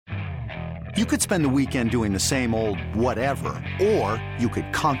You could spend the weekend doing the same old whatever, or you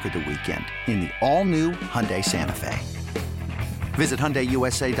could conquer the weekend in the all-new Hyundai Santa Fe. Visit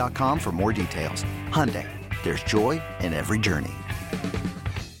HyundaiUSA.com for more details. Hyundai, there's joy in every journey.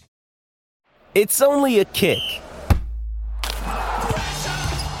 It's only a kick,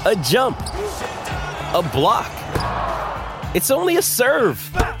 a jump, a block. It's only a serve.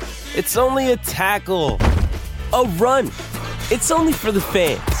 It's only a tackle, a run. It's only for the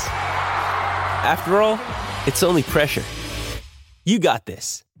fans. After all, it's only pressure. You got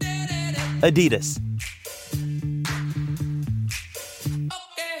this. Adidas.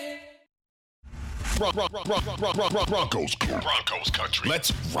 Broncos country.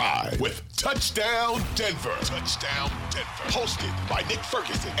 Let's ride with Touchdown Denver. Touchdown Denver. Hosted by Nick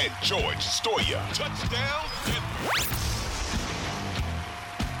Ferguson and George Stoia. Touchdown Denver.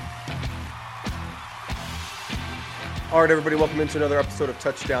 All right, everybody, welcome into another episode of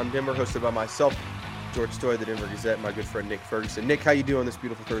Touchdown Denver, hosted by myself, George Stoia, the Denver Gazette, and my good friend Nick Ferguson. Nick, how you doing this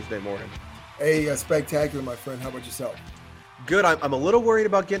beautiful Thursday morning? Hey, spectacular, my friend. How about yourself? Good. I'm a little worried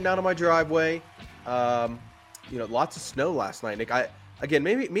about getting out of my driveway. Lots of snow last night, Nick.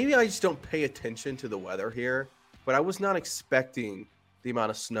 Maybe I just don't pay attention to the weather here, but I was not expecting the amount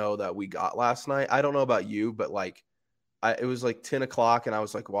of snow that we got last night. I don't know about you, but it was like 10 o'clock and I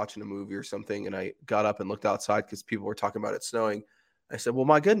was like watching a movie or something, and I got up and looked outside because people were talking about it snowing. I said, well,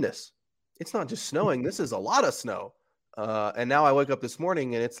 my goodness, it's not just snowing. This is a lot of snow. And now I wake up this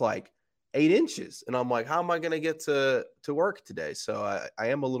morning and it's like 8 inches. And I'm like, how am I going to get to work today? So I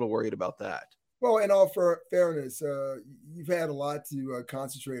am a little worried about that. Well, in all fairness, you've had a lot to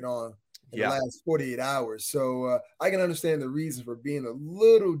concentrate on in the last 48 hours. So I can understand the reason for being a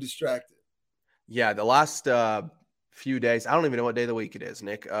little distracted. Yeah, the last few days, I don't even know what day of the week it is,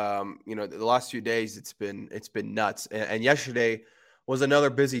 Nick. The last few days it's been nuts. And yesterday was another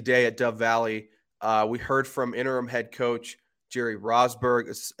busy day at Dove Valley. We heard from interim head coach Jerry Rosburg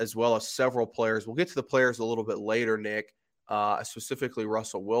as well as several players. We'll get to the players a little bit later, Nick, specifically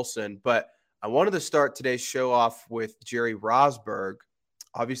Russell Wilson. But I wanted to start today's show off with Jerry Rosburg,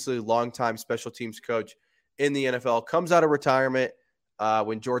 obviously longtime special teams coach in the NFL, comes out of retirement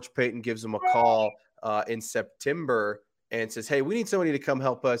when George Paton gives him a call in September and says, hey, we need somebody to come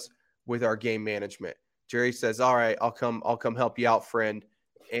help us with our game management. Jerry says, all right, I'll come help you out, friend.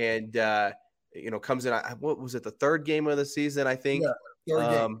 And, comes in, what was it? The third game of the season, I think. Yeah,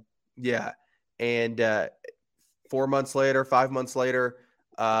 third game. Yeah. And 5 months later,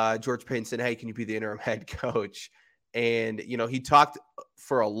 George Paton said, hey, can you be the interim head coach? And, he talked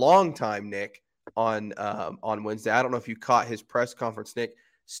for a long time, Nick, on Wednesday. I don't know if you caught his press conference, Nick.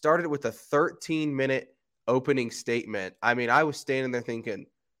 Started with a 13-minute opening statement. I mean, I was standing there thinking,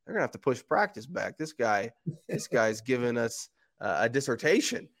 they're going to have to push practice back. This guy's giving us a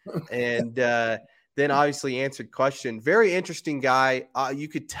dissertation. And then obviously answered question. Very interesting guy. You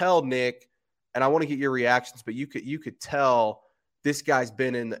could tell, Nick, and I want to get your reactions, but you could tell this guy's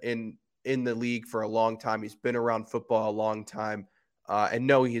been in the league for a long time. He's been around football a long time. And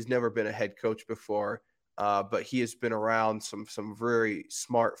no, he has never been a head coach before. But he has been around some very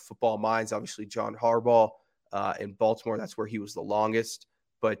smart football minds. Obviously, John Harbaugh in Baltimore, that's where he was the longest.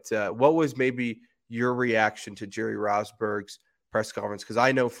 But what was maybe your reaction to Jerry Rosburg's press conference? Because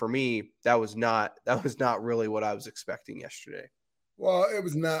I know for me, that was not really what I was expecting yesterday. Well, it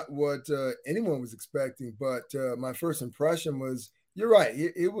was not what anyone was expecting. But my first impression was, you're right.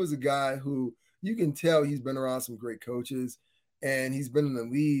 It was a guy who you can tell he's been around some great coaches. And he's been in the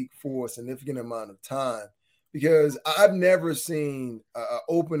league for a significant amount of time, because I've never seen an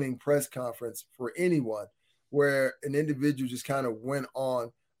opening press conference for anyone where an individual just kind of went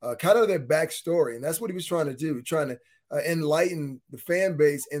on kind of their backstory. And that's what he was trying to do, trying to enlighten the fan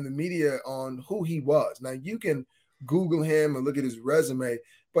base and the media on who he was. Now, you can Google him and look at his resume,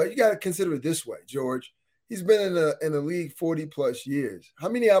 but you got to consider it this way, George. He's been in the league 40 plus years. How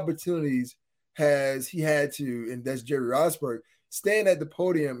many opportunities has he had to, and that's Jerry Rosburg, stand at the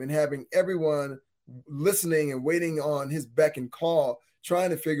podium and having everyone listening and waiting on his beck and call, trying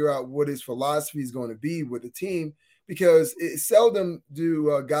to figure out what his philosophy is going to be with the team, because it seldom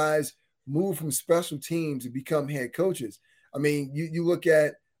do guys move from special teams to become head coaches. I mean, you look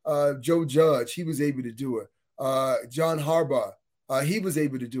at Joe Judge, he was able to do it. John Harbaugh, he was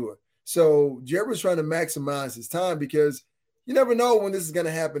able to do it. So Jerry was trying to maximize his time, because you never know when this is going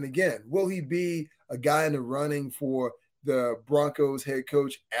to happen again. Will he be a guy in the running for the Broncos head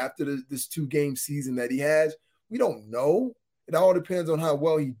coach after this 2-game season that he has? We don't know. It all depends on how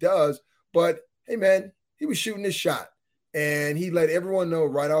well he does. But, hey, man, he was shooting his shot, and he let everyone know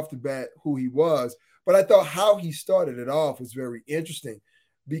right off the bat who he was. But I thought how he started it off was very interesting.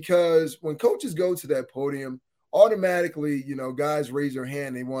 because when coaches go to that podium, automatically, guys raise their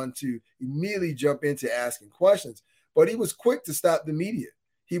hand. They want to immediately jump into asking questions. But he was quick to stop the media.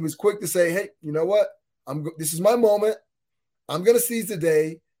 He was quick to say, hey, you know what? This is my moment. I'm going to seize the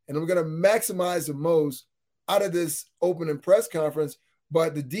day, and I'm going to maximize the most out of this opening press conference.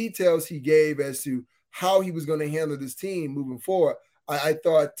 But the details he gave as to how he was going to handle this team moving forward, I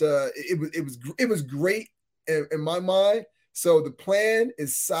thought it was great in my mind. So the plan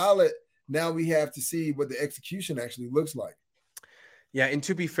is solid. Now we have to see what the execution actually looks like. Yeah, and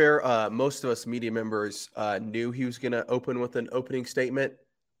to be fair, most of us media members knew he was going to open with an opening statement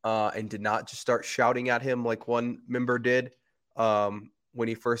and did not just start shouting at him like one member did when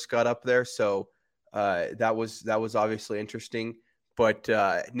he first got up there. So that was obviously interesting. But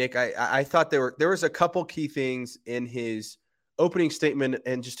Nick, I thought there was a couple key things in his opening statement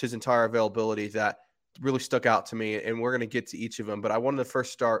and just his entire availability that really stuck out to me, and we're going to get to each of them. But I wanted to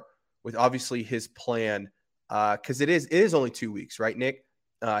first start with obviously his plan, because it is only 2 weeks, right, Nick?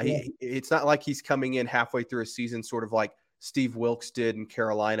 It's not like he's coming in halfway through a season, sort of like Steve Wilkes did in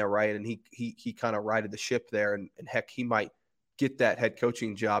Carolina, right? And he kind of righted the ship there, and heck, he might get that head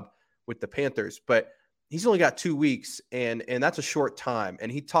coaching job with the Panthers. But he's only got 2 weeks, and that's a short time.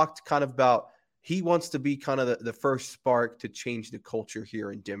 And he talked kind of about he wants to be kind of the first spark to change the culture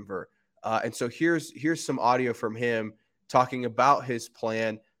here in Denver. And so here's some audio from him talking about his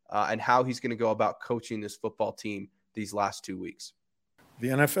plan and how he's going to go about coaching this football team these last 2 weeks. The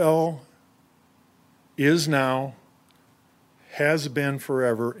NFL is now, has been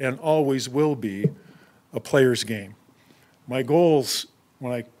forever, and always will be a player's game. My goals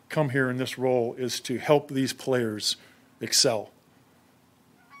when I come here in this role is to help these players excel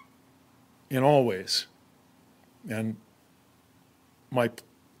in all ways. And my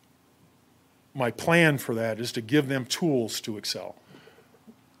plan for that is to give them tools to excel.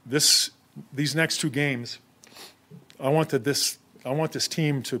 These next two games, I want this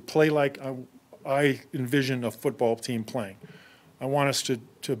team to play like I envision a football team playing. I want us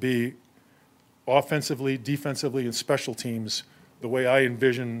to be offensively, defensively, and special teams the way I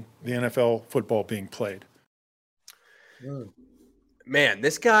envision the NFL football being played. Man,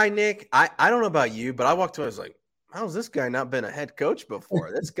 this guy, Nick, I don't know about you, but I walked away, I was like, how's this guy not been a head coach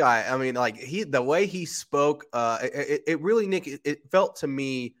before? This guy, I mean, like the way he spoke, it really, Nick, it felt to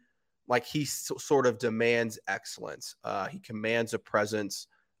me like he sort of demands excellence. He commands a presence.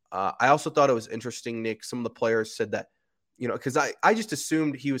 I also thought it was interesting, Nick, some of the players said that, because I just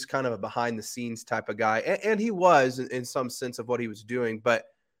assumed he was kind of a behind the scenes type of guy. And he was in some sense of what he was doing, but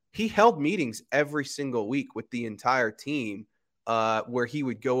he held meetings every single week with the entire team where he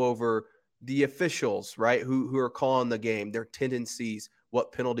would go over the officials, right, who are calling the game, their tendencies,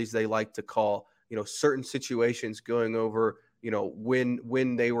 what penalties they like to call, certain situations, going over,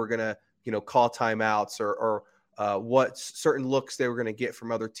 when they were going to, call timeouts or what certain looks they were going to get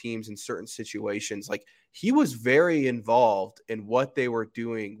from other teams in certain situations. Like, he was very involved in what they were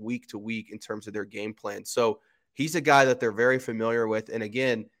doing week to week in terms of their game plan. So he's a guy that they're very familiar with. And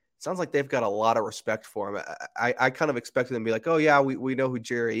again, it sounds like they've got a lot of respect for him. I kind of expected them to be like, oh yeah, we know who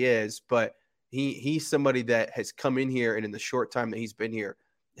Jerry is, but he's somebody that has come in here and in the short time that he's been here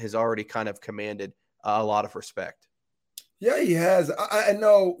has already kind of commanded a lot of respect. Yeah, he has. I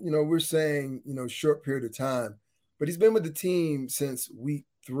know, we're saying, short period of time, but he's been with the team since week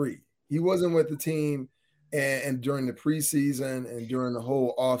 3. He wasn't with the team and during the preseason and during the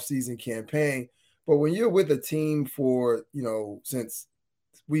whole offseason campaign. But when you're with a team for, since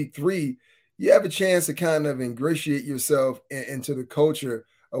week 3, you have a chance to kind of ingratiate yourself into the culture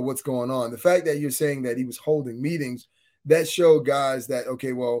of what's going on. The fact that you're saying that he was holding meetings, that showed guys that,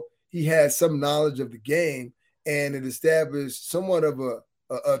 okay, well, he has some knowledge of the game, and it established somewhat of a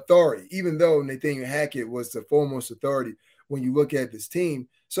authority, even though Nathaniel Hackett was the foremost authority when you look at this team.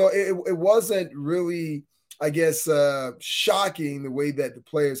 So it wasn't really, I guess, shocking the way that the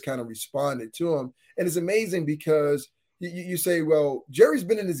players kind of responded to him. And it's amazing because you say, well, Jerry's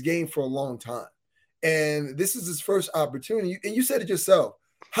been in this game for a long time, and this is his first opportunity. And you said it yourself.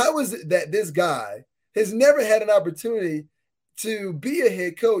 How is it that this guy has never had an opportunity to be a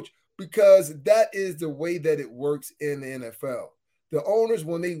head coach? Because that is the way that it works in the NFL. The owners,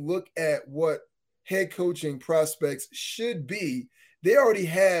 when they look at what head coaching prospects should be, they already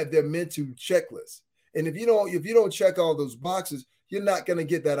have their mental checklist. And if you don't check all those boxes, you're not going to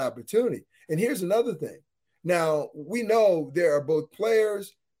get that opportunity. And here's another thing. Now, we know there are both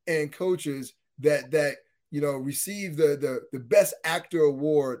players and coaches that receive the best actor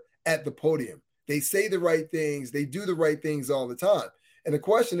award at the podium. They say the right things. They do the right things all the time. And the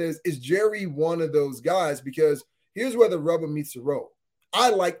question is Jerry one of those guys? Because here's where the rubber meets the road. I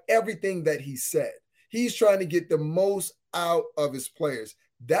like everything that he said. He's trying to get the most out of his players.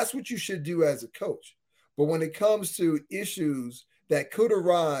 That's what you should do as a coach. But when it comes to issues that could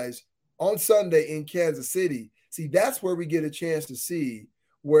arise on Sunday in Kansas City, see, that's where we get a chance to see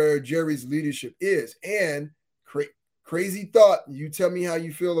where Jerry's leadership is. And crazy thought, you tell me how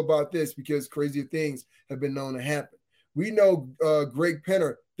you feel about this, because crazier things have been known to happen. We know Greg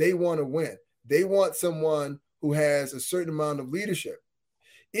Penner, they want to win. They want someone who has a certain amount of leadership.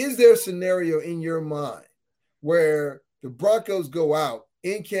 Is there a scenario in your mind where the Broncos go out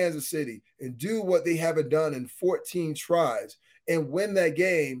in Kansas City and do what they haven't done in 14 tries and win that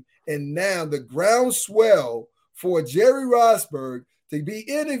game, and now the groundswell for Jerry Rosburg to be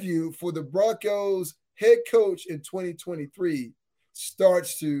interviewed for the Broncos head coach in 2023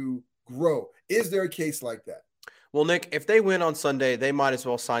 starts to grow? Is there a case like that? Well, Nick, if they win on Sunday, they might as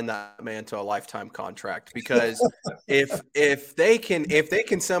well sign that man to a lifetime contract, because if they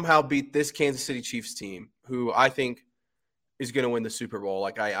can somehow beat this Kansas City Chiefs team, who I think is going to win the Super Bowl,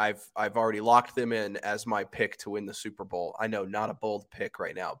 like I've already locked them in as my pick to win the Super Bowl. I know, not a bold pick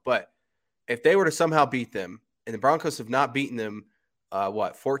right now, but if they were to somehow beat them, and the Broncos have not beaten them,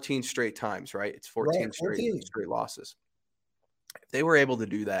 14 straight times, right? It's 14 right, straight losses. If they were able to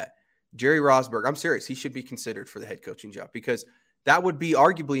do that, Jerry Rosburg, I'm serious, he should be considered for the head coaching job, because that would be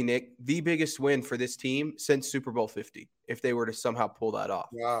arguably, Nick, the biggest win for this team since Super Bowl 50, if they were to somehow pull that off.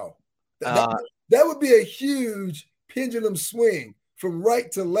 Wow. That would be a huge pendulum swing from right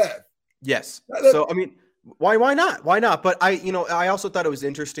to left. Yes. So, I mean, why not? Why not? But I also thought it was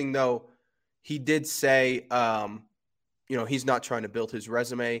interesting, though. He did say, he's not trying to build his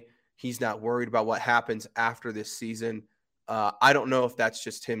resume. He's not worried about what happens after this season. I don't know if that's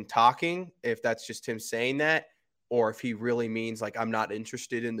just him talking, if that's just him saying that, or if he really means, like, I'm not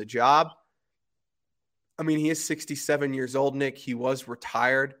interested in the job. I mean, he is 67 years old, Nick. He was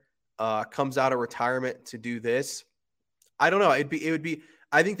retired, comes out of retirement to do this. I don't know. It would be.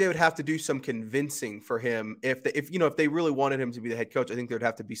 I think they would have to do some convincing for him if they really wanted him to be the head coach. I think there would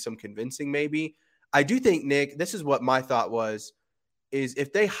have to be some convincing. Maybe. I do think, Nick, this is what my thought was, is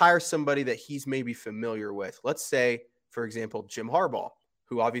if they hire somebody that he's maybe familiar with, let's say, for example, Jim Harbaugh,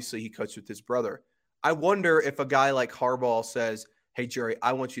 who obviously he coached with his brother. I wonder if a guy like Harbaugh says, hey, Jerry,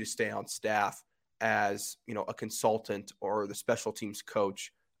 I want you to stay on staff as, a consultant or the special teams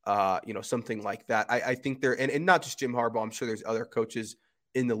coach, something like that. I think they're, and not just Jim Harbaugh, I'm sure there's other coaches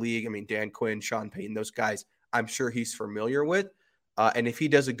in the league. I mean, Dan Quinn, Sean Payton, those guys, I'm sure he's familiar with. And if he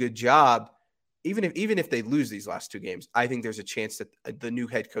does a good job, even if they lose these last two games, I think there's a chance that the new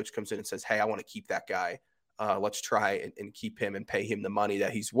head coach comes in and says, hey, I want to keep that guy. Let's try and keep him and pay him the money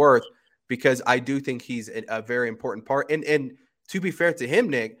that he's worth, because I do think he's a very important part. And to be fair to him,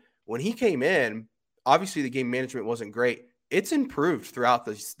 Nick, when he came in, obviously the game management wasn't great. It's improved throughout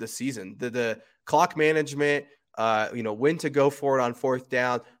the season. The clock management, when to go for it on fourth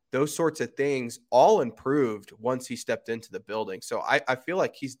down, those sorts of things all improved once he stepped into the building. So I feel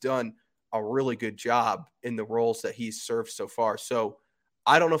like he's done a really good job in the roles that he's served so far. So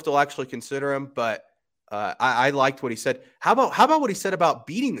I don't know if they'll actually consider him, but I liked what he said. How about what he said about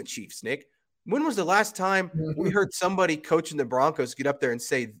beating the Chiefs, Nick? When was the last time we heard somebody coaching the Broncos get up there and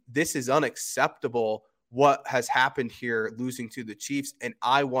say, this is unacceptable, what has happened here, losing to the Chiefs, and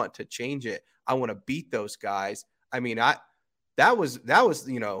I want to change it. I want to beat those guys. I mean, that was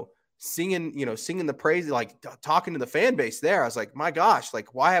singing the praise, like talking to the fan base there. I was like, my gosh,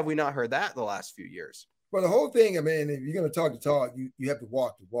 like, why have we not heard that the last few years? Well, the whole thing, I mean, if you're going to talk the talk, you have to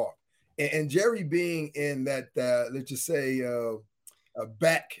walk the walk. And Jerry being in that, let's just say, a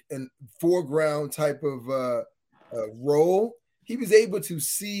back and foreground type of role, he was able to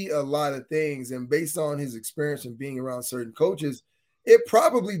see a lot of things. And based on his experience and being around certain coaches, it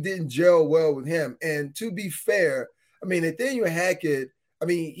probably didn't gel well with him. And to be fair, I mean, Nathaniel Hackett, I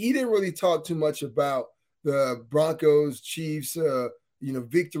mean, he didn't really talk too much about the Broncos, Chiefs,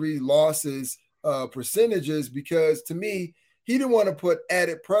 victory, losses, percentages, because to me, he didn't want to put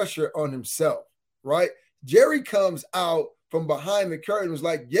added pressure on himself, right? Jerry comes out from behind the curtain, was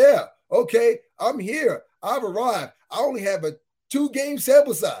like, yeah, okay, I'm here. I've arrived. I only have a 2-game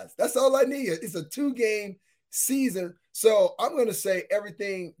sample size. That's all I need. It's a 2-game season. So I'm going to say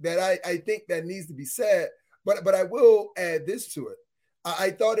everything that I think that needs to be said, but I will add this to it.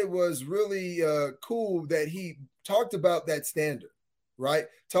 I thought it was really cool that he talked about that standard, right?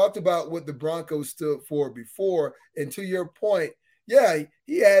 Talked about what the Broncos stood for before. And to your point, yeah,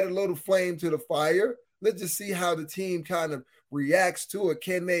 he added a little flame to the fire. Let's just see how the team kind of reacts to it.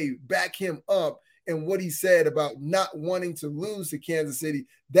 Can they back him up and what he said about not wanting to lose to Kansas City.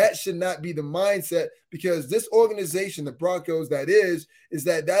 That should not be the mindset, because this organization, the Broncos, that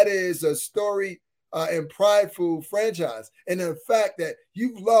is a storied and prideful franchise. And the fact that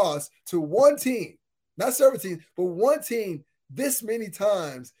you've lost to one team, not 17, but one team this many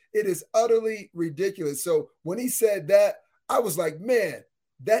times, it is utterly ridiculous. So when he said that, I was like, man,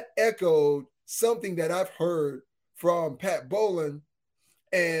 that echoed something that I've heard from Pat Bowlen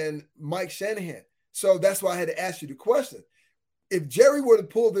and Mike Shanahan. So that's why I had to ask you the question. If Jerry were to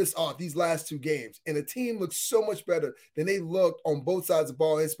pull this off these last two games, and the team looks so much better than they looked on both sides of the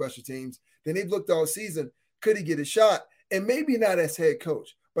ball and special teams, than they've looked all season, could he get a shot? And maybe not as head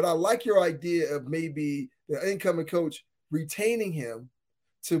coach, but I like your idea of maybe the incoming coach retaining him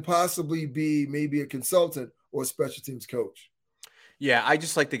to possibly be maybe a consultant or a special teams coach. Yeah, I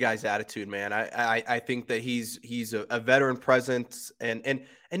just like the guy's attitude, man. I think that he's a veteran presence, and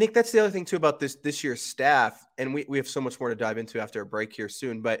Nick, that's the other thing too about this year's staff, and we have so much more to dive into after a break here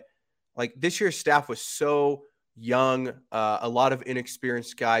soon. But like, this year's staff was so young, a lot of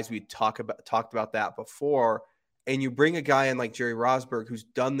inexperienced guys. We talked about that before, and you bring a guy in like Jerry Rosburg, who's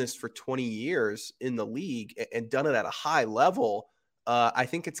done this for 20 years in the league and done it at a high level. I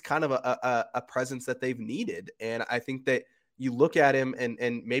think it's kind of a presence that they've needed, and I think that you look at him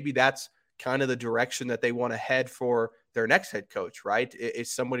and maybe that's kind of the direction that they want to head for their next head coach, right?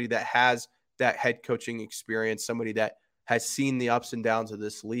 It's somebody that has that head coaching experience, somebody that has seen the ups and downs of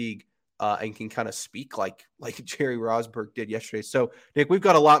this league and can kind of speak like Jerry Rosburg did yesterday. So, Nick, we've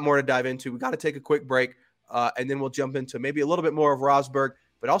got a lot more to dive into. We got to take a quick break, and then we'll jump into maybe a little bit more of Rosburg,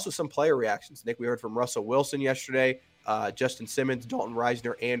 but also some player reactions. Nick, we heard from Russell Wilson yesterday. Justin Simmons, Dalton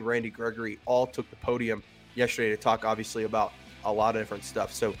Reisner, and Randy Gregory all took the podium yesterday to talk, obviously, about a lot of different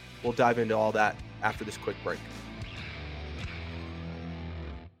stuff. So we'll dive into all that after this quick break.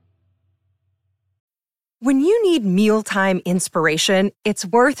 When you need mealtime inspiration, it's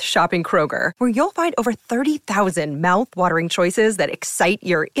worth shopping Kroger, where you'll find over 30,000 mouth-watering choices that excite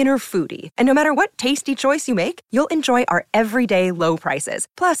your inner foodie. And no matter what tasty choice you make, you'll enjoy our everyday low prices,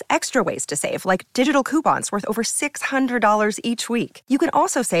 plus extra ways to save, like digital coupons worth over $600 each week. You can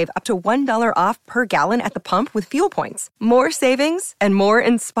also save up to $1 off per gallon at the pump with fuel points. More savings and more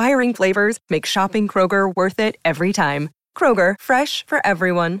inspiring flavors make shopping Kroger worth it every time. Kroger, fresh for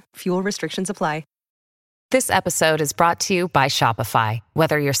everyone. Fuel restrictions apply. This episode is brought to you by Shopify.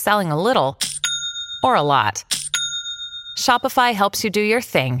 Whether you're selling a little or a lot, Shopify helps you do your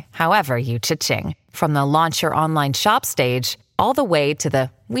thing, however you cha-ching. From the launch your online shop stage, all the way to the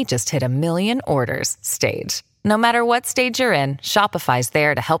we just hit 1 million orders stage. No matter what stage you're in, Shopify's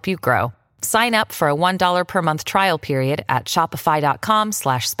there to help you grow. Sign up for a $1 per month trial period at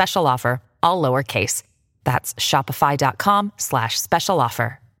shopify.com/special offer, all lowercase. That's shopify.com/special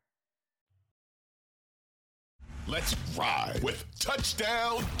offer. Let's ride with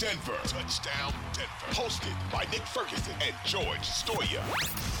Touchdown Denver. Touchdown Denver. Hosted by Nick Ferguson and George Stoia.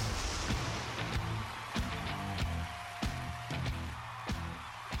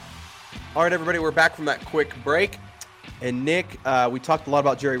 All right, everybody, we're back from that quick break. And Nick, we talked a lot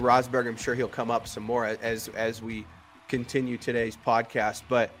about Jerry Rosburg. I'm sure he'll come up some more as we continue today's podcast.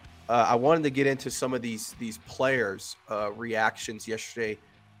 But I wanted to get into some of these players' reactions yesterday.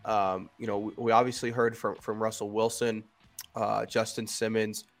 We obviously heard from Russell Wilson, Justin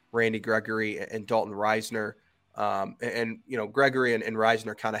Simmons, Randy Gregory, and Dalton Reisner. Gregory and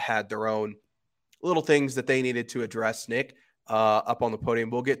Reisner kind of had their own little things that they needed to address, Nick, up on the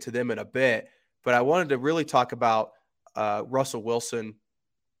podium. We'll get to them in a bit. But I wanted to really talk about Russell Wilson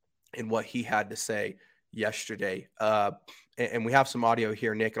and what he had to say yesterday. And we have some audio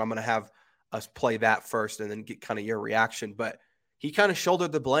here, Nick, and I'm going to have us play that first and then get kind of your reaction. But he kind of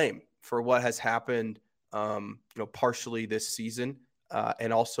shouldered the blame for what has happened, partially this season,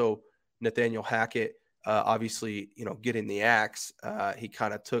 and also Nathaniel Hackett, obviously, getting the axe. He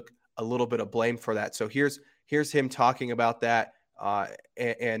kind of took a little bit of blame for that. So here's him talking about that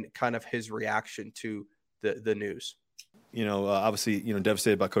and kind of his reaction to the news. Obviously,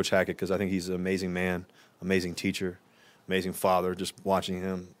 devastated by Coach Hackett because I think he's an amazing man, amazing teacher, amazing father. Just watching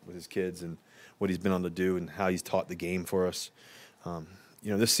him with his kids and what he's been able to do and how he's taught the game for us.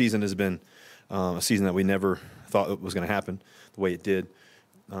 This season has been a season that we never thought was going to happen the way it did.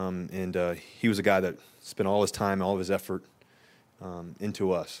 He was a guy that spent all his time, all of his effort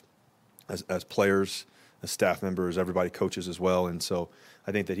into us as players, as staff members, everybody, coaches as well. And so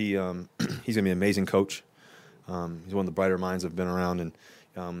I think that he's going to be an amazing coach. He's one of the brighter minds I've been around. And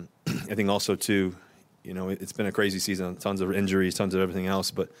I think also, too, it's been a crazy season, tons of injuries, tons of everything else.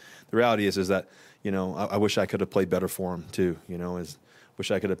 But the reality is that, I wish I could have played better for him, too. Wish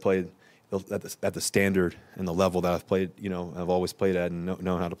I could have played at the standard and the level that I've played, I've always played at and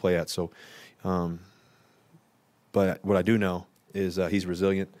know how to play at. So, but what I do know is he's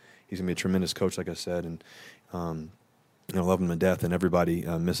resilient. He's going to be a tremendous coach, like I said, and I love him to death, and everybody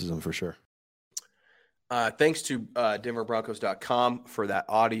misses him for sure. Thanks to DenverBroncos.com for that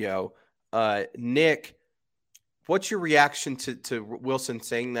audio. Nick, what's your reaction to Wilson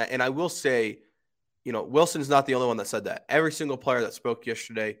saying that? And I will say, Wilson's not the only one that said that. Every single player that spoke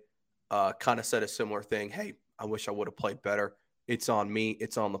yesterday kind of said a similar thing. Hey, I wish I would have played better. It's on me.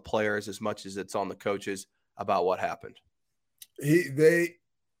 It's on the players as much as it's on the coaches about what happened.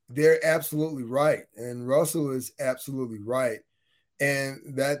 They're absolutely right. And Russell is absolutely right. And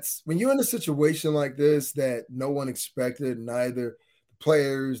that's when you're in a situation like this that no one expected, neither the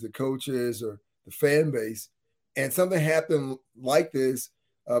players, the coaches, or the fan base, and something happened like this,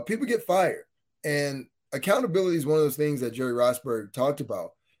 people get fired. And accountability is one of those things that Jerry Rosburg talked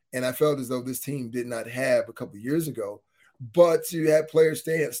about. And I felt as though this team did not have a couple of years ago. But to have players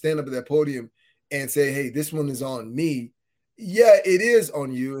stand up at that podium and say, hey, this one is on me. Yeah, it is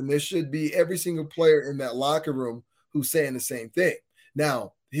on you. And there should be every single player in that locker room who's saying the same thing.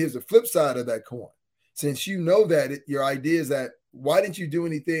 Now, here's the flip side of that coin. Since you know that, your idea is that, why didn't you do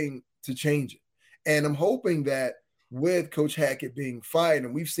anything to change it? And I'm hoping that with Coach Hackett being fired,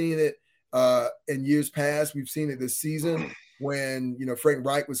 and we've seen it in years past, we've seen it this season when, Frank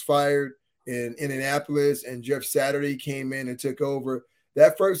Reich was fired in Indianapolis and Jeff Saturday came in and took over.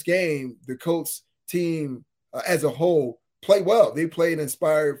 That first game, the Colts team as a whole played well. They played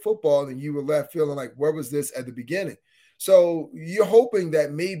inspired football, and you were left feeling like, where was this at the beginning? So you're hoping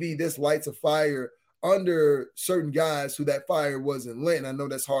that maybe this lights a fire under certain guys who that fire wasn't lit. And I know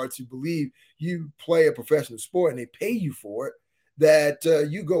that's hard to believe. You play a professional sport and they pay you for it, that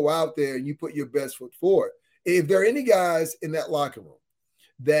you go out there and you put your best foot forward. If there are any guys in that locker room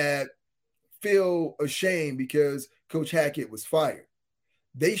that feel ashamed because Coach Hackett was fired,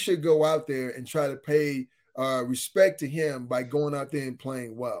 they should go out there and try to pay respect to him by going out there and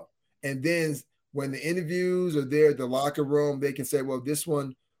playing well. And then when the interviews are there at the locker room, they can say, well, this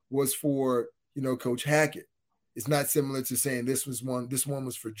one was for, Coach Hackett. It's not similar to saying this one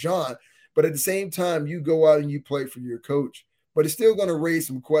was for John. But at the same time, you go out and you play for your coach. But it's still going to raise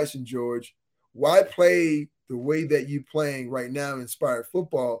some questions, George. Why play the way that you're playing right now in Inspired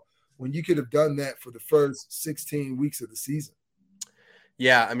Football when you could have done that for the first 16 weeks of the season?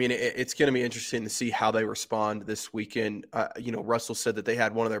 Yeah, I mean, it's going to be interesting to see how they respond this weekend. Russell said that they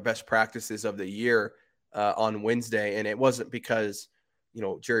had one of their best practices of the year on Wednesday, and it wasn't because,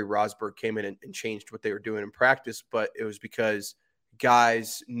 Jerry Rosburg came in and changed what they were doing in practice, but it was because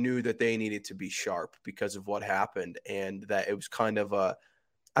guys knew that they needed to be sharp because of what happened, and that it was kind of I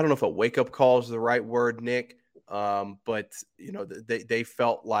don't know if a wake-up call is the right word, Nick, but, they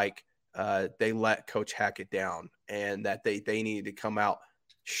felt like they let Coach Hackett down and that they needed to come out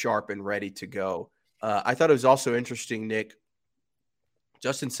sharp and ready to go. I thought it was also interesting, Nick.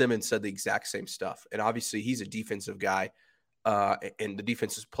 Justin Simmons said the exact same stuff. And obviously he's a defensive guy, and the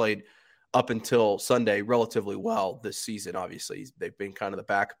defense has played up until Sunday relatively well this season. Obviously, they've been kind of the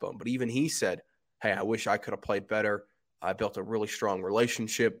backbone. But even he said, hey, I wish I could have played better. I built a really strong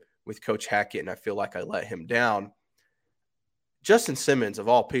relationship with Coach Hackett, and I feel like I let him down. Justin Simmons, of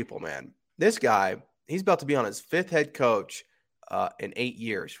all people, man, this guy, he's about to be on his fifth head coach in 8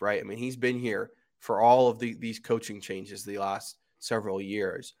 years, right? I mean, he's been here for all of these coaching changes the last several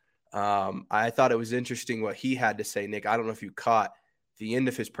years. I thought it was interesting what he had to say, Nick. I don't know if you caught the end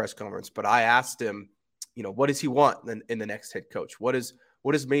of his press conference, but I asked him, what does he want in the next head coach? What has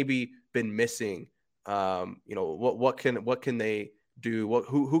maybe been missing? What can they do?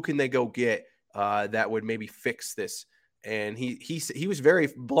 Who can they go get that would maybe fix this? And he was very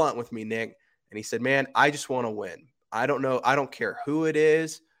blunt with me, Nick. And he said, man, I just want to win. I don't know. I don't care who it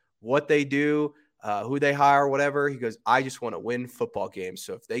is, what they do, who they hire, whatever. He goes, I just want to win football games.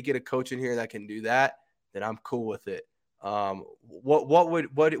 So if they get a coach in here that can do that, then I'm cool with it.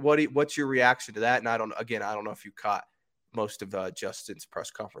 What's your reaction to that? And I don't know if you caught most of Justin's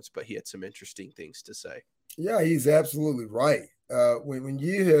press conference, but he had some interesting things to say. Yeah, he's absolutely right. When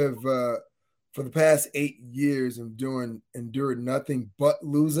you have, for the past 8 years endured nothing but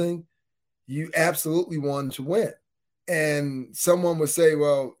losing, you absolutely wanted to win. And someone would say,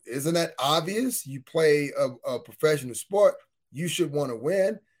 well, isn't that obvious? You play a professional sport. You should want to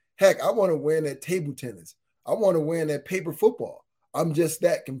win. Heck, I want to win at table tennis. I want to win at paper football. I'm just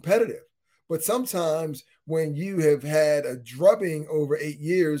that competitive. But sometimes when you have had a drubbing over 8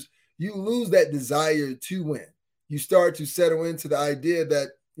 years, you lose that desire to win. You start to settle into the idea that,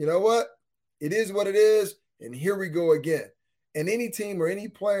 you know what? It is what it is, and here we go again. And any team or any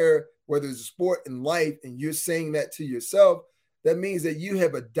player whether it's a sport in life, and you're saying that to yourself, that means that you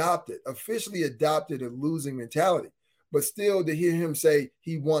have officially adopted a losing mentality. But still, to hear him say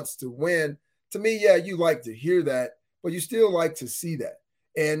he wants to win, to me, yeah, you like to hear that, but you still like to see that.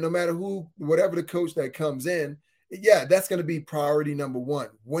 And no matter whatever the coach that comes in, yeah, that's going to be priority number one,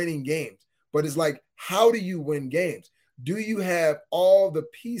 winning games. But it's like, how do you win games? Do you have all the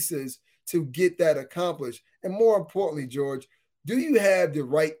pieces to get that accomplished? And more importantly, George, do you have the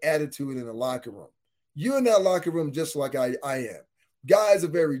right attitude in the locker room? You're in that locker room just like I am. Guys are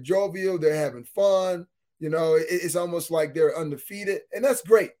very jovial. They're having fun. You know, it's almost like they're undefeated. And that's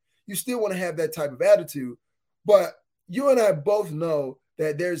great. You still want to have that type of attitude. But you and I both know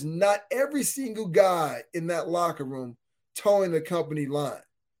that there's not every single guy in that locker room towing the company line,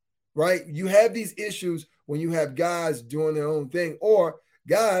 right? You have these issues when you have guys doing their own thing or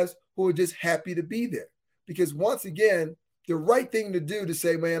guys who are just happy to be there. Because once again, the right thing to do to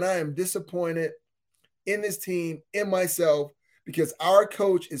say, man, I am disappointed in this team, in myself, because our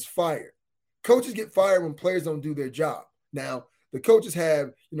coach is fired. Coaches get fired when players don't do their job. Now, the coaches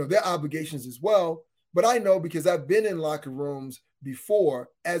have, their obligations as well. But I know because I've been in locker rooms before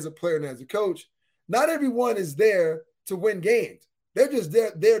as a player and as a coach, not everyone is there to win games. They're just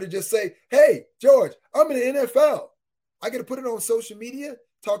there to just say, hey, George, I'm in the NFL. I got to put it on social media,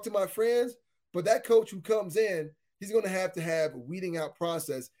 talk to my friends. But that coach who comes in, he's going to have a weeding out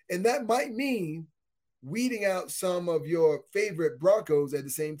process. And that might mean weeding out some of your favorite Broncos at the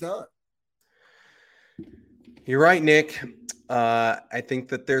same time. You're right, Nick. I think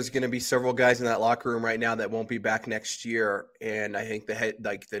that there's going to be several guys in that locker room right now that won't be back next year. And I think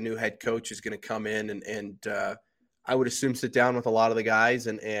the new head coach is going to come in and I would assume sit down with a lot of the guys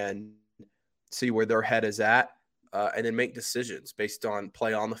and see where their head is at and then make decisions based on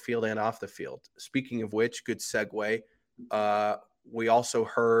play on the field and off the field. Speaking of which, good segue. We also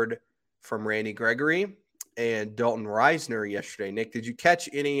heard from Randy Gregory and Dalton Reisner yesterday. Nick, did you catch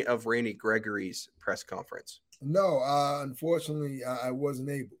any of Randy Gregory's press conference? No, unfortunately, I wasn't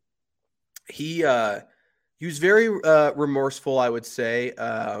able. He was very remorseful, I would say.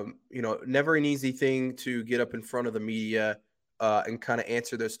 Never an easy thing to get up in front of the media and kind of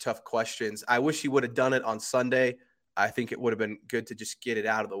answer those tough questions. I wish he would have done it on Sunday. I think it would have been good to just get it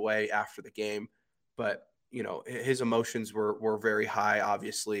out of the way after the game. But, his emotions were very high,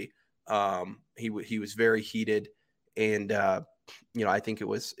 obviously. He was very heated. And, I think it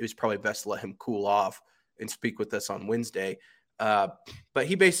was probably best to let him cool off and speak with us on Wednesday. But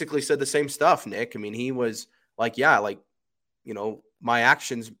he basically said the same stuff, Nick. I mean, he was like, my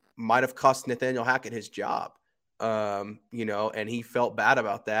actions might have cost Nathaniel Hackett his job, and he felt bad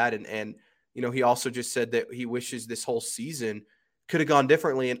about that. And he also just said that he wishes this whole season could have gone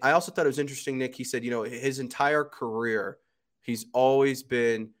differently. And I also thought it was interesting, Nick, he said, his entire career, he's always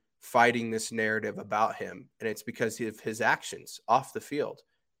been fighting this narrative about him. And it's because of his actions off the field.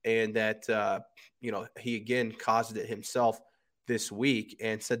 And that, he again caused it himself this week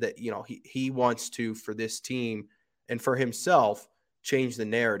and said that, he wants to, for this team and for himself, change the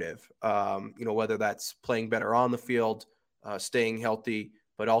narrative, whether that's playing better on the field, staying healthy,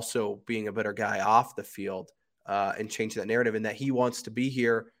 but also being a better guy off the field and change that narrative, and that he wants to be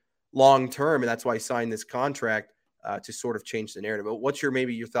here long term. And that's why he signed this contract to sort of change the narrative. But what's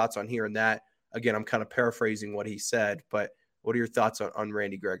your thoughts on hearing that? Again, I'm kind of paraphrasing what he said, but what are your thoughts on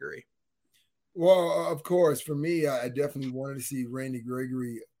Randy Gregory? Well, of course, for me, I definitely wanted to see Randy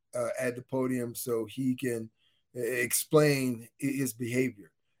Gregory at the podium so he can explain his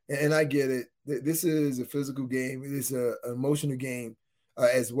behavior. And I get it. This is a physical game. It is an emotional game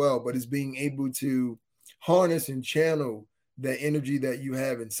as well, but it's being able to harness and channel the energy that you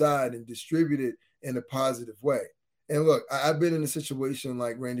have inside and distribute it in a positive way. And look, I've been in a situation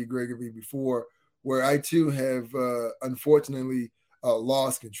like Randy Gregory before where I too have unfortunately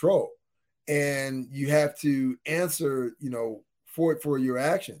lost control. And you have to answer, for your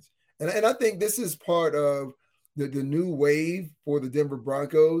actions. And I think this is part of the new wave for the Denver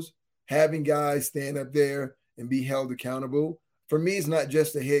Broncos, having guys stand up there and be held accountable. For me, it's not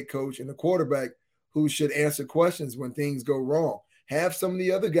just the head coach and the quarterback who should answer questions when things go wrong. Have some of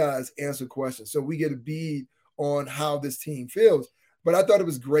the other guys answer questions so we get a bead on how this team feels. But I thought it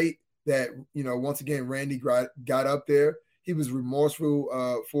was great that, once again, Randy got up there. He was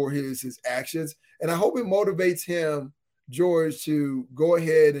remorseful for his actions. And I hope it motivates him, George, to go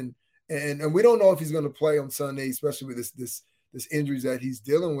ahead and we don't know if he's going to play on Sunday, especially with this injuries that he's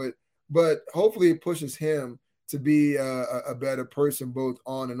dealing with. But hopefully it pushes him to be a better person both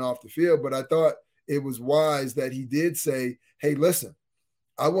on and off the field. But I thought it was wise that he did say, hey, listen,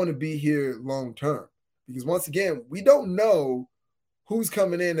 I want to be here long term. Because once again, we don't know who's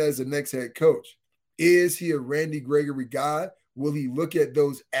coming in as the next head coach? Is he a Randy Gregory guy? Will he look at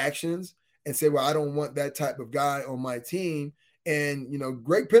those actions and say, well, I don't want that type of guy on my team? And,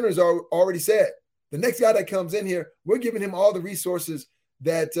 Greg Penner's already said, the next guy that comes in here, we're giving him all the resources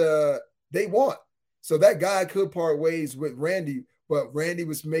that they want. So that guy could part ways with Randy, but Randy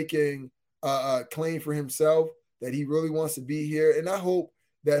was making a claim for himself that he really wants to be here. And I hope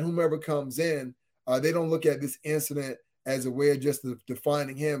that whomever comes in, they don't look at this incident as a way of just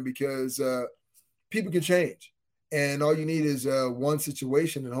defining him, because people can change. And all you need is one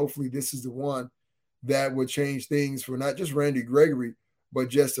situation, and hopefully this is the one that would change things for not just Randy Gregory, but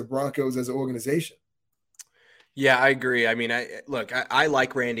just the Broncos as an organization. Yeah, I agree. I mean, I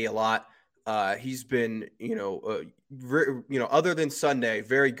like Randy a lot. He's been, other than Sunday,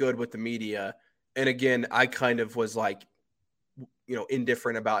 very good with the media. And again, I kind of was like,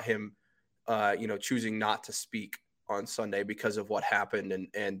 indifferent about him, choosing not to speak on Sunday because of what happened.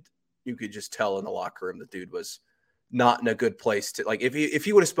 And you could just tell in the locker room the dude was not in a good place to, like, if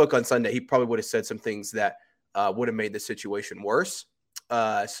he would have spoke on Sunday, he probably would have said some things that would have made the situation worse.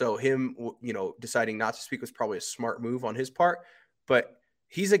 So him, deciding not to speak was probably a smart move on his part. But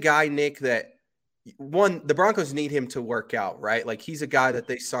he's a guy, Nick, that the Broncos need him to work out, right? Like, he's a guy that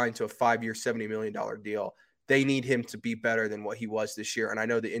they signed to a 5-year, $70 million deal. They need him to be better than what he was this year. And I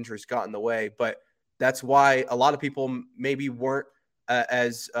know the injuries got in the way, but that's why a lot of people maybe weren't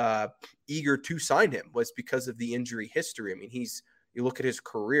as eager to sign him, was because of the injury history. I mean, you look at his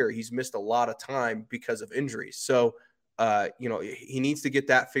career, he's missed a lot of time because of injuries. So, he needs to get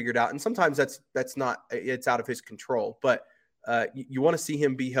that figured out. And sometimes that's not, it's out of his control, but you want to see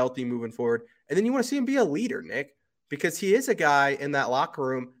him be healthy moving forward. And then you want to see him be a leader, Nick, because he is a guy in that locker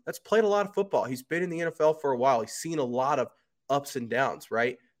room that's played a lot of football. He's been in the NFL for a while. He's seen a lot of ups and downs,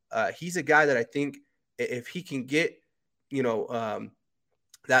 right? He's a guy that I think if he can get,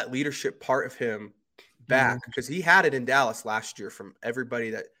 that leadership part of him back, because he had it in Dallas last year from everybody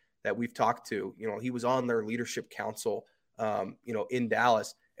that we've talked to. He was on their leadership council, in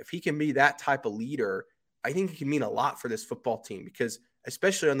Dallas. If he can be that type of leader, I think it can mean a lot for this football team, because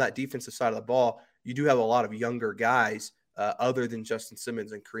especially on that defensive side of the ball, you do have a lot of younger guys other than Justin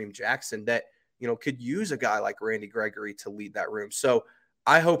Simmons and Kareem Jackson that, could use a guy like Randy Gregory to lead that room. So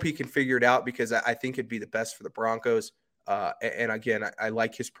I hope he can figure it out, because I think it'd be the best for the Broncos. And again, I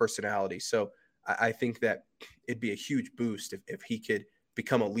like his personality. So I think that it'd be a huge boost if he could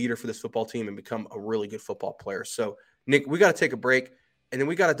become a leader for this football team and become a really good football player. So, Nick, we got to take a break, and then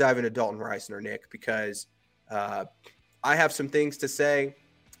we got to dive into Dalton Risner, Nick, because I have some things to say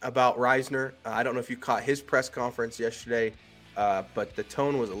about Risner. I don't know if you caught his press conference yesterday, but the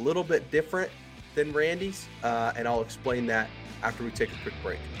tone was a little bit different than Randy's, and I'll explain that after we take a quick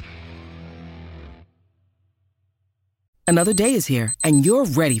break. Another day is here, and you're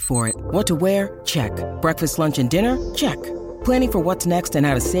ready for it. What to wear? Check. Breakfast, lunch, and dinner? Check. Planning for what's next and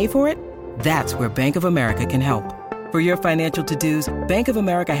how to save for it? That's where Bank of America can help. For your financial to-dos, Bank of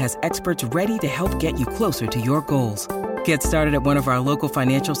America has experts ready to help get you closer to your goals. Get started at one of our local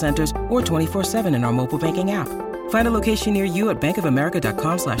financial centers or 24/7 in our mobile banking app. Find a location near you at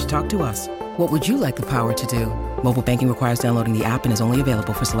bankofamerica.com/talktous. What would you like the power to do? Mobile banking requires downloading the app and is only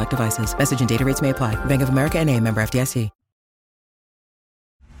available for select devices. Message and data rates may apply. Bank of America NA, member FDIC.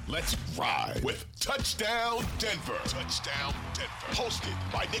 Let's ride with Touchdown Denver. Touchdown Denver. Hosted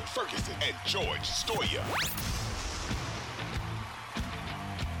by Nick Ferguson and George Stoia.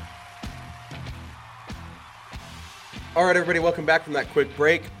 All right, everybody, welcome back from that quick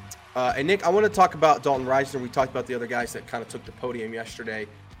break. And Nick, I want to talk about Dalton Risner. We talked about the other guys that kind of took the podium yesterday.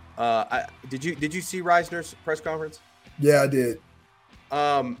 Did you see Risner's press conference? Yeah, I did.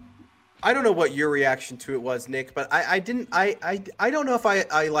 I don't know what your reaction to it was, Nick, but I don't know if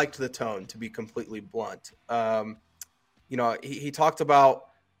I liked the tone, to be completely blunt. He talked about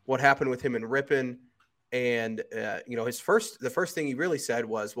what happened with him and Rypien, and the first thing he really said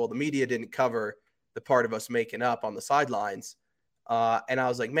was, well, the media didn't cover the part of us making up on the sidelines. And I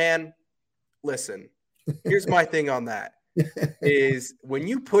was like, man, listen, here's my thing on that. Is when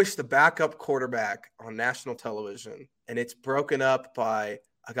you push the backup quarterback on national television and it's broken up by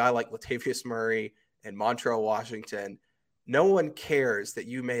a guy like Latavius Murray and Montrell Washington, no one cares that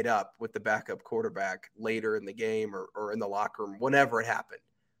you made up with the backup quarterback later in the game or in the locker room, whenever it happened.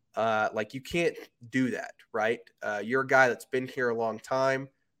 You can't do that, right? You're a guy that's been here a long time,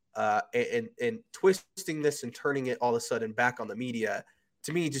 and twisting this and turning it all of a sudden back on the media,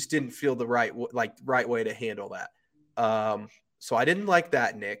 to me, just didn't feel the right way to handle that. So I didn't like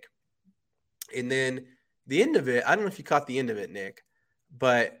that, Nick. And then the end of it, I don't know if you caught the end of it, Nick,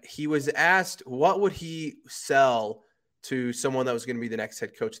 but he was asked what would he sell to someone that was going to be the next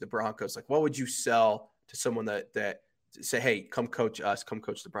head coach of the Broncos? Like, what would you sell to someone that say, hey, come coach us, come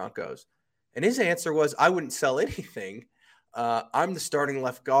coach the Broncos? And his answer was, I wouldn't sell anything. I'm the starting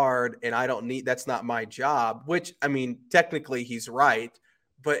left guard, and that's not my job, which, I mean, technically he's right,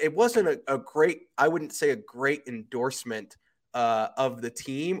 but it wasn't I wouldn't say a great endorsement of the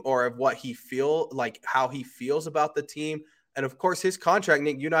team or of what how he feels about the team. And of course, his contract,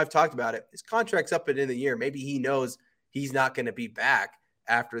 Nick, you and I have talked about it. His contract's up at the end of the year. Maybe he knows he's not going to be back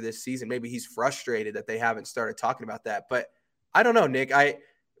after this season. Maybe he's frustrated that they haven't started talking about that. But I don't know, Nick.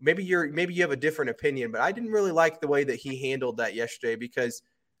 Maybe you have a different opinion, but I didn't really like the way that he handled that yesterday, because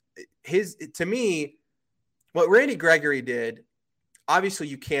to me, what Randy Gregory did, obviously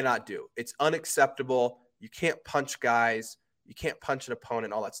you cannot do. It's unacceptable. You can't punch guys. You can't punch an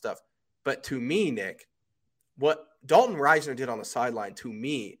opponent, all that stuff. But to me, Nick, what Dalton Risner did on the sideline, to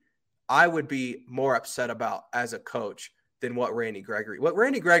me, I would be more upset about as a coach than what Randy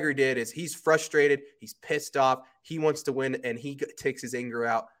Gregory did is he's frustrated. He's pissed off. He wants to win, and he takes his anger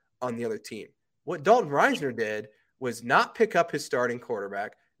out on the other team. What Dalton Risner did was not pick up his starting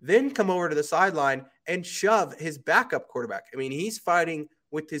quarterback, then come over to the sideline and shove his backup quarterback. I mean, he's fighting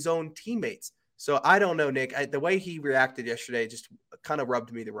with his own teammates. So I don't know, Nick. The way he reacted yesterday just kind of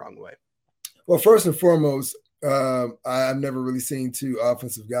rubbed me the wrong way. Well, first and foremost, I've never really seen two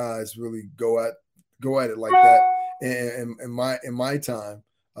offensive guys really go at it like that in my time.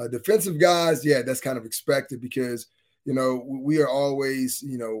 Defensive guys, yeah, that's kind of expected because, you know, we are always,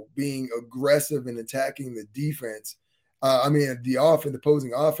 you know, being aggressive and attacking the defense. The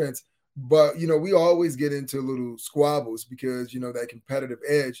opposing offense. But, you know, we always get into little squabbles because, you know, that competitive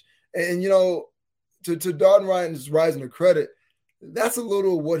edge. And, you know, to Dalton Risner credit, that's a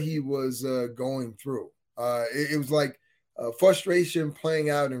little what he was going through. It was like frustration playing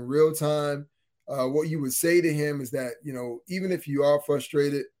out in real time. What you would say to him is that, you know, even if you are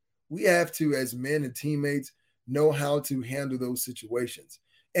frustrated, we have to, as men and teammates, know how to handle those situations.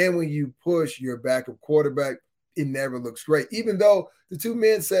 And when you push your backup quarterback, it never looks great, even though the two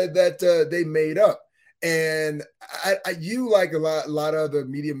men said that they made up. And you, like a lot of other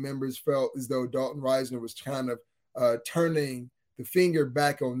media members, felt as though Dalton Risner was kind of turning the finger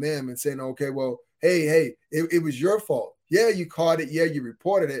back on them and saying, okay, well, hey, it was your fault. Yeah, you caught it. Yeah, you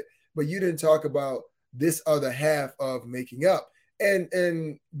reported it, but you didn't talk about this other half of making up.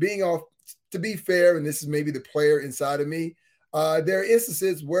 And being off, to be fair, and this is maybe the player inside of me, there are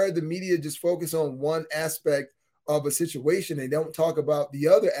instances where the media just focus on one aspect of a situation. They don't talk about the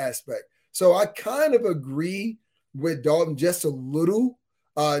other aspect. So I kind of agree with Dalton just a little.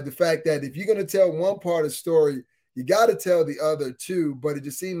 The fact that if you're going to tell one part of the story, you got to tell the other too. But it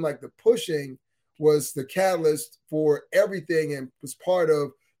just seemed like the pushing was the catalyst for everything and was part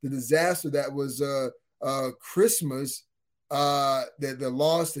of the disaster that was Christmas,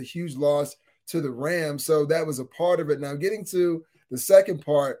 the huge loss to the Rams. So that was a part of it. Now, getting to the second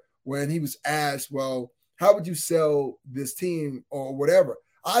part, when he was asked, well, how would you sell this team or whatever?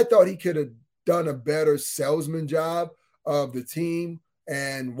 I thought he could have done a better salesman job of the team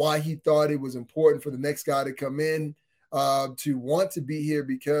and why he thought it was important for the next guy to come in to want to be here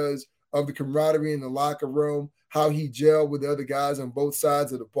because of the camaraderie in the locker room, how he gelled with the other guys on both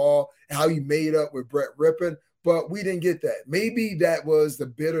sides of the ball, how he made up with Brett Rippon. But we didn't get that. Maybe that was the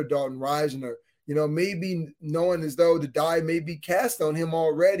bitter Dalton Risner, you know, maybe knowing as though the die may be cast on him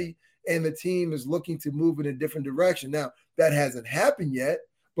already and the team is looking to move in a different direction. Now, that hasn't happened yet,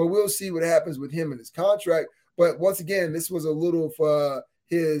 but we'll see what happens with him and his contract. But once again, this was a little of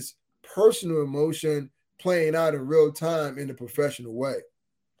his personal emotion playing out in real time in a professional way.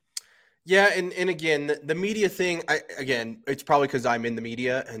 Yeah, and again, the media thing, it's probably because I'm in the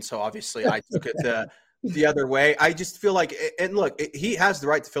media, and so obviously I took it the other way. I just feel like, and look, he has the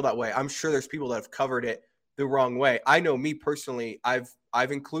right to feel that way. I'm sure there's people that have covered it the wrong way. I know me personally, I've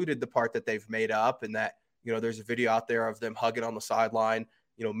included the part that they've made up and that, you know, there's a video out there of them hugging on the sideline,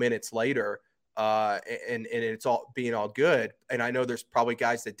 you know, minutes later, and it's all being all good. And I know there's probably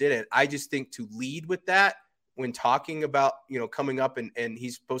guys that didn't. I just think to lead with that when talking about, you know, coming up and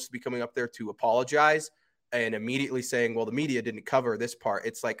he's supposed to be coming up there to apologize and immediately saying, well, the media didn't cover this part.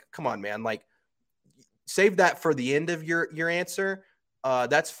 It's like, come on, man, like save that for the end of your answer.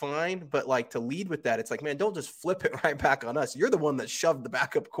 That's fine. But like to lead with that, it's like, man, don't just flip it right back on us. You're the one that shoved the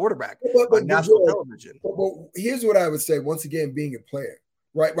backup quarterback on national television. But here's what I would say. Once again, being a player,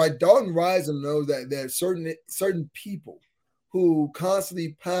 right? Dalton Risner knows that there's certain people who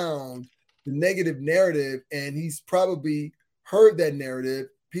constantly pound the negative narrative, and he's probably heard that narrative.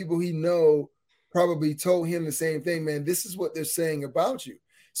 People he know probably told him the same thing, man, this is what they're saying about you.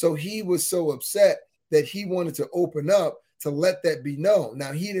 So he was so upset that he wanted to open up to let that be known.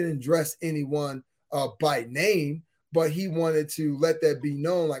 Now, he didn't address anyone by name, but he wanted to let that be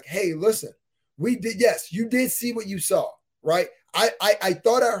known, like, hey, listen, we did, yes, you did see what you saw, right? I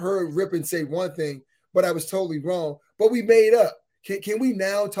thought I heard Rypien say one thing, but I was totally wrong, but we made up. Can we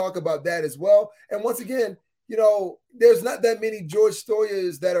now talk about that as well? And once again, you know, there's not that many George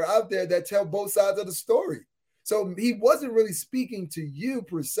Stoyers that are out there that tell both sides of the story. So he wasn't really speaking to you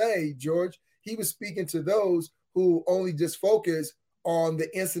per se, George. He was speaking to those who only just focus on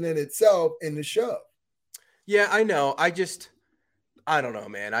the incident itself and the shove. Yeah, I know. I don't know,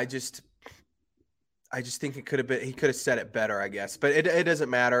 man. I just think he could have said it better, I guess. But it doesn't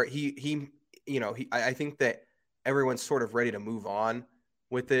matter. I think that everyone's sort of ready to move on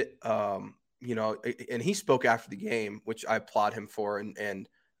with it. And he spoke after the game, which I applaud him for. And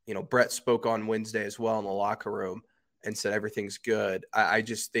Brett spoke on Wednesday as well in the locker room and said everything's good. I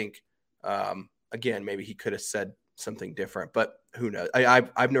just think, again, maybe he could have said something different, but who knows?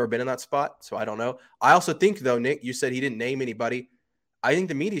 I've never been in that spot, so I don't know. I also think, though, Nick, you said he didn't name anybody. I think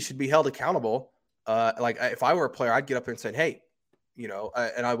the media should be held accountable. If I were a player, I'd get up there and say, hey,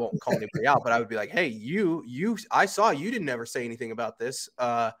 and I won't call anybody out, but I would be like, hey, I saw you didn't ever say anything about this.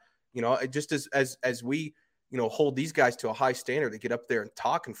 Just as we, hold these guys to a high standard to get up there and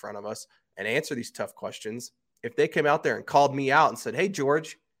talk in front of us and answer these tough questions. If they came out there and called me out and said, hey,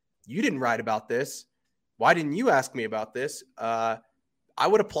 George, you didn't write about this. Why didn't you ask me about this? I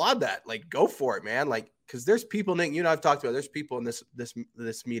would applaud that. Like, go for it, man. Like, because there's people, Nick, I've talked about, there's people in this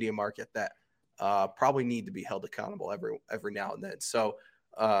media market that probably need to be held accountable every now and then. So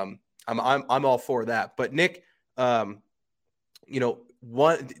I'm all for that. But Nick, Reisner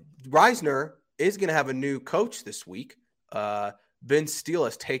is going to have a new coach this week. Ben Steele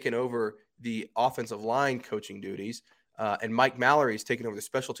has taken over the offensive line coaching duties, and Mike Mallory is taking over the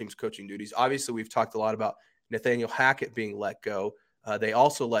special teams coaching duties. Obviously, we've talked a lot about Nathaniel Hackett being let go. They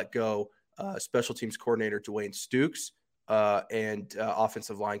also let go special teams coordinator Dwayne Stukes and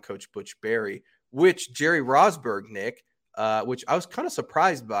offensive line coach Butch Barry, which Jerry Rosburg, Nick, which I was kind of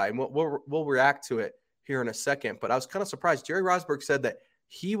surprised by, and we'll react to it here in a second, but I was kind of surprised. Jerry Rosburg said that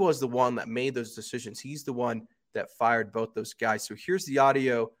he was the one that made those decisions. He's the one that fired both those guys. So here's the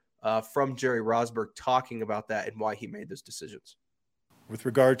audio from Jerry Rosburg talking about that and why he made those decisions. With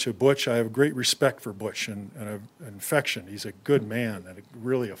regard to Butch, I have great respect for Butch and an affection. He's a good man and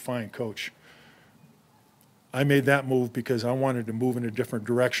really a fine coach. I made that move because I wanted to move in a different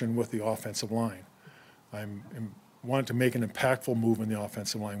direction with the offensive line. I wanted to make an impactful move in the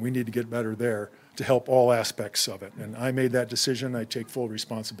offensive line. We need to get better there to help all aspects of it. And I made that decision. I take full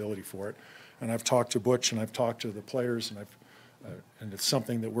responsibility for it. And I've talked to Butch and I've talked to the players, and it's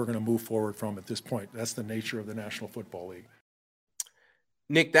something that we're going to move forward from at this point. That's the nature of the National Football League.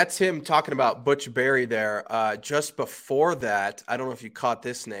 Nick, that's him talking about Butch Barry there. Just before that, I don't know if you caught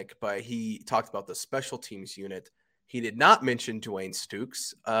this, Nick, but he talked about the special teams unit. He did not mention Dwayne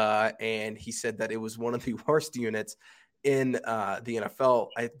Stukes, and he said that it was one of the worst units in the NFL.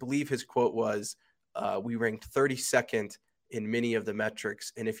 I believe his quote was, we ranked 32nd in many of the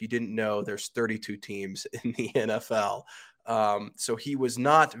metrics, and if you didn't know, there's 32 teams in the NFL. So he was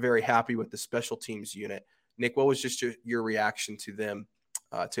not very happy with the special teams unit. Nick, what was just your reaction to them?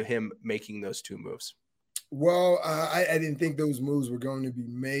 To him making those two moves? Well, I didn't think those moves were going to be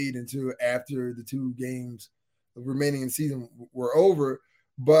made until after the two games remaining in the season were over.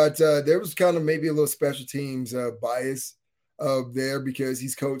 But there was kind of maybe a little special teams bias there because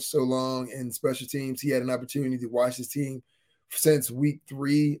he's coached so long in special teams. He had an opportunity to watch his team since week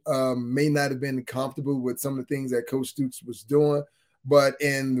 3. May not have been comfortable with some of the things that Coach Stukes was doing. But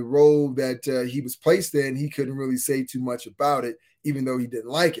in the role that he was placed in, he couldn't really say too much about it, even though he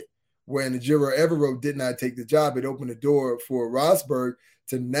didn't like it. When Ejiro Evero did not take the job, it opened the door for Rosburg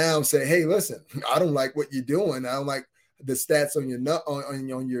to now say, hey, listen, I don't like what you're doing. I don't like the stats on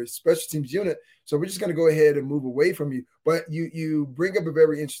your special teams unit. So we're just going to go ahead and move away from you. But you bring up a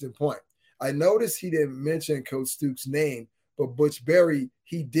very interesting point. I noticed he didn't mention Coach Stukes' name, but Butch Barry,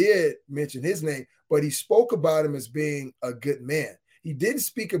 he did mention his name, but he spoke about him as being a good man. He didn't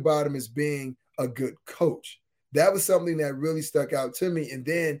speak about him as being a good coach. That was something that really stuck out to me. And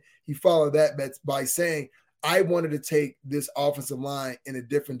then he followed that by saying, I wanted to take this offensive line in a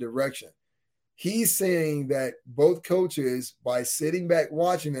different direction. He's saying that both coaches, by sitting back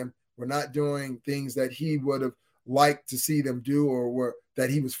watching them, were not doing things that he would have liked to see them do or that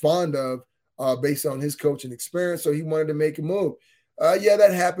he was fond of based on his coaching experience. So he wanted to make a move. Yeah,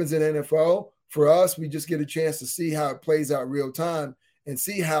 that happens in NFL. For us, we just get a chance to see how it plays out real time. and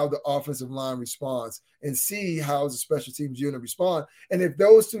see how the offensive line responds and see how the special teams unit respond. And if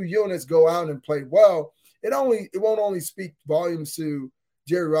those two units go out and play well, it won't only speak volumes to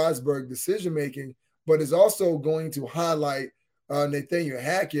Jerry Rosburg decision-making, but it's also going to highlight Nathaniel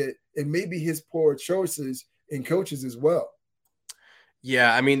Hackett and maybe his poor choices in coaches as well.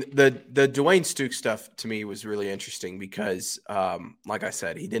 Yeah, I mean, the Dwayne Stukes stuff to me was really interesting because, like I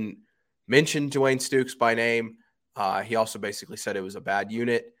said, he didn't mention Dwayne Stukes by name. He also basically said it was a bad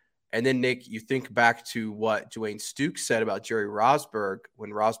unit. And then, Nick, you think back to what Dwayne Stukes said about Jerry Rosburg when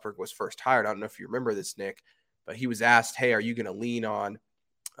Rosburg was first hired. I don't know if you remember this, Nick, but he was asked, hey, are you going to lean on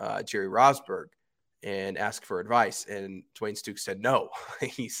Jerry Rosburg and ask for advice? And Dwayne Stukes said no.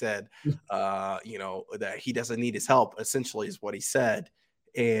 He said, that he doesn't need his help, essentially is what he said.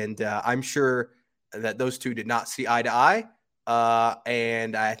 And I'm sure that those two did not see eye to eye.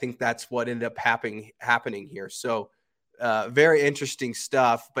 And I think that's what ended up happening here. So very interesting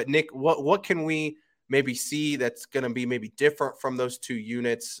stuff. But Nick, what can we maybe see that's going to be maybe different from those two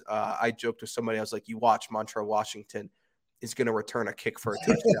units? I joked with somebody, I was like, you watch, Montrell Washington is going to return a kick for a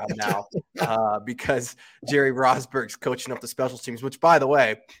touchdown now because Jerry Rosburg's coaching up the special teams, which, by the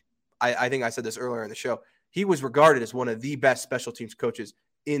way, I think I said this earlier in the show, he was regarded as one of the best special teams coaches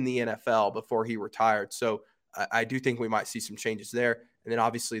in the NFL before he retired. So I do think we might see some changes there. And then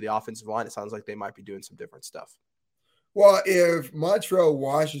obviously the offensive line, it sounds like they might be doing some different stuff. Well, if Montrell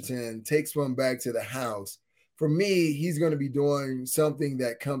Washington takes one back to the house, for me, he's going to be doing something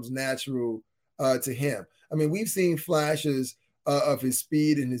that comes natural to him. I mean, we've seen flashes of his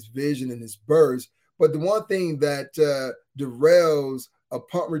speed and his vision and his burst, but the one thing that derails a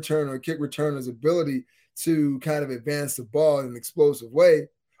punt returner or kick returner's ability to kind of advance the ball in an explosive way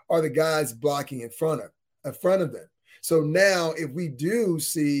are the guys blocking in front of them. So now if we do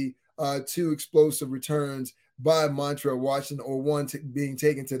see two explosive returns by Montrell Washington or one being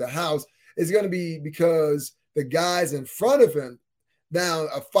taken to the house, it's going to be because the guys in front of him, now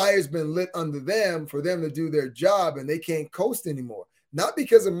a fire's been lit under them for them to do their job and they can't coast anymore. Not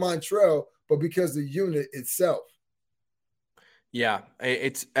because of Montrell, but because the unit itself. Yeah,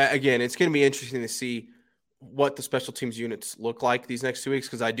 it's going to be interesting to see what the special teams units look like these next 2 weeks,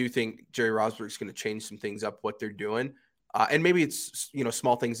 because I do think Jerry Rosburg is going to change some things up what they're doing. And maybe it's,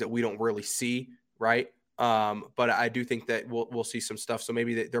 small things that we don't really see, right? But I do think that we'll see some stuff. So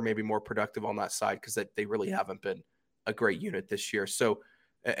maybe they're maybe more productive on that side because they really haven't been a great unit this year. So,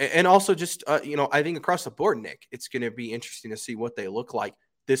 and also just, I think across the board, Nick, it's going to be interesting to see what they look like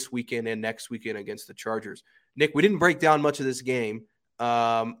this weekend and next weekend against the Chargers. Nick, we didn't break down much of this game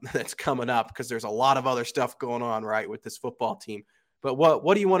that's coming up because there's a lot of other stuff going on, right, with this football team. But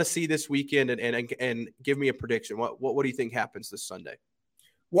what do you want to see this weekend and give me a prediction? What do you think happens this Sunday?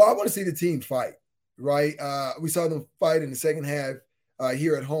 Well, I want to see the team fight, right? We saw them fight in the second half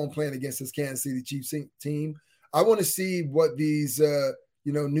here at home playing against this Kansas City Chiefs team. I want to see what these,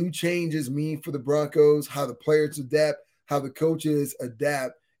 new changes mean for the Broncos, how the players adapt, how the coaches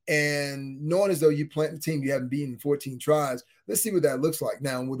adapt. And knowing as though you plant the team you haven't beaten 14 tries, let's see what that looks like.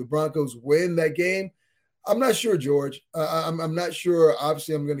 Now, will the Broncos win that game? I'm not sure, George. I'm not sure.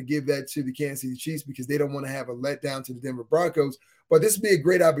 Obviously, I'm going to give that to the Kansas City Chiefs because they don't want to have a letdown to the Denver Broncos. But this would be a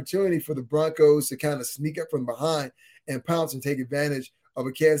great opportunity for the Broncos to kind of sneak up from behind and pounce and take advantage of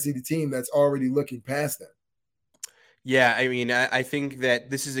a Kansas City team that's already looking past them. Yeah, I mean, I think that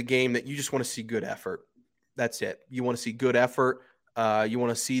this is a game that you just want to see good effort. That's it. You want to see good effort. You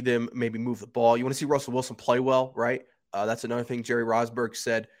want to see them maybe move the ball. You want to see Russell Wilson play well, right? That's another thing Jerry Rosburg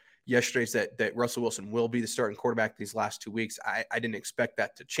said yesterday is that Russell Wilson will be the starting quarterback these last 2 weeks. I didn't expect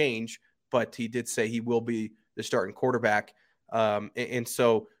that to change, but he did say he will be the starting quarterback. And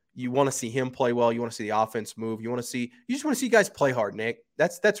so you want to see him play well. You want to see the offense move. You just want to see guys play hard, Nick.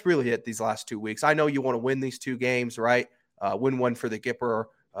 That's really it these last 2 weeks. I know you want to win these two games, right? Win one for the Gipper,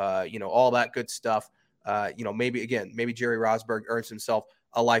 all that good stuff. Maybe Jerry Rosburg earns himself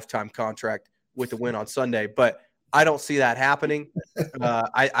a lifetime contract with the win on Sunday, but I don't see that happening.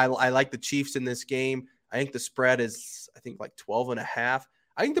 I like the Chiefs in this game. I think the spread is, like 12.5.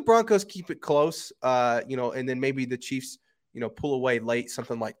 I think the Broncos keep it close, and then maybe the Chiefs, pull away late,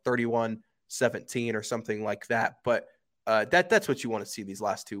 something like 31-17 or something like that. But that's what you want to see these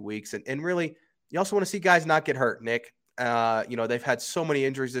last 2 weeks. And really, you also want to see guys not get hurt, Nick. They've had so many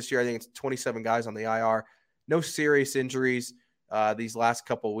injuries this year. I think it's 27 guys on the IR. No serious injuries these last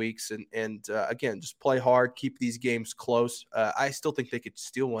couple of weeks. And again, just play hard, keep these games close. I still think they could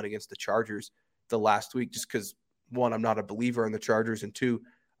steal one against the Chargers the last week just because, one, I'm not a believer in the Chargers, and two,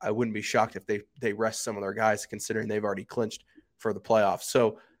 I wouldn't be shocked if they rest some of their guys considering they've already clinched for the playoffs.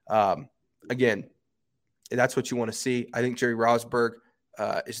 So, again, that's what you want to see. I think Jerry Rosburg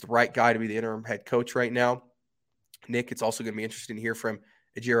is the right guy to be the interim head coach right now. Nick, it's also going to be interesting to hear from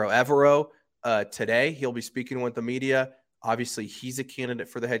Ejiro Evero today. He'll be speaking with the media. Obviously, he's a candidate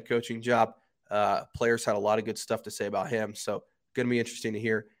for the head coaching job. Players had a lot of good stuff to say about him, so going to be interesting to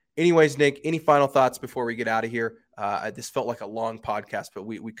hear. Anyways, Nick, any final thoughts before we get out of here? This felt like a long podcast, but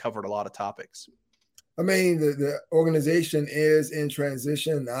we covered a lot of topics. I mean, the organization is in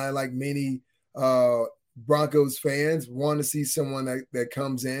transition. I, like many Broncos fans, want to see someone that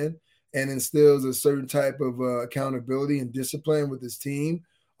comes in and instills a certain type of accountability and discipline with his team.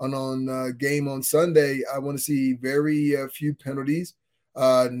 On game on Sunday, I want to see very few penalties,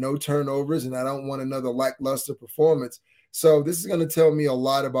 no turnovers, and I don't want another lackluster performance. So this is going to tell me a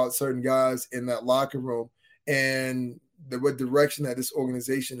lot about certain guys in that locker room and what direction that this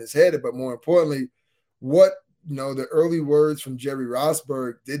organization is headed. But more importantly, what the early words from Jerry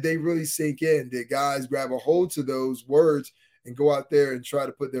Rosburg, did they really sink in? Did guys grab a hold to those words and go out there and try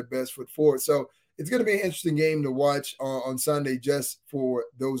to put their best foot forward? So it's going to be an interesting game to watch on Sunday just for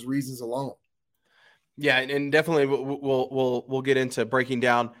those reasons alone. Yeah, and definitely we'll get into breaking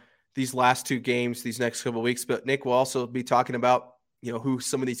down these last two games these next couple of weeks. But Nick will also be talking about who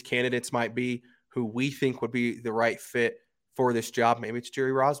some of these candidates might be, who we think would be the right fit for this job. Maybe it's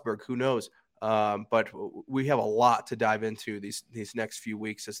Jerry Rosburg, who knows? But we have a lot to dive into these next few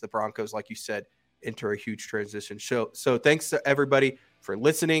weeks as the Broncos, like you said, enter a huge transition. So thanks to everybody for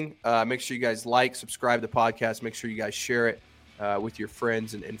listening. Make sure you guys subscribe to the podcast. Make sure you guys share it with your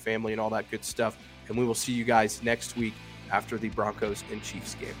friends and family and all that good stuff. And we will see you guys next week after the Broncos and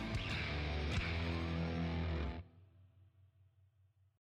Chiefs game.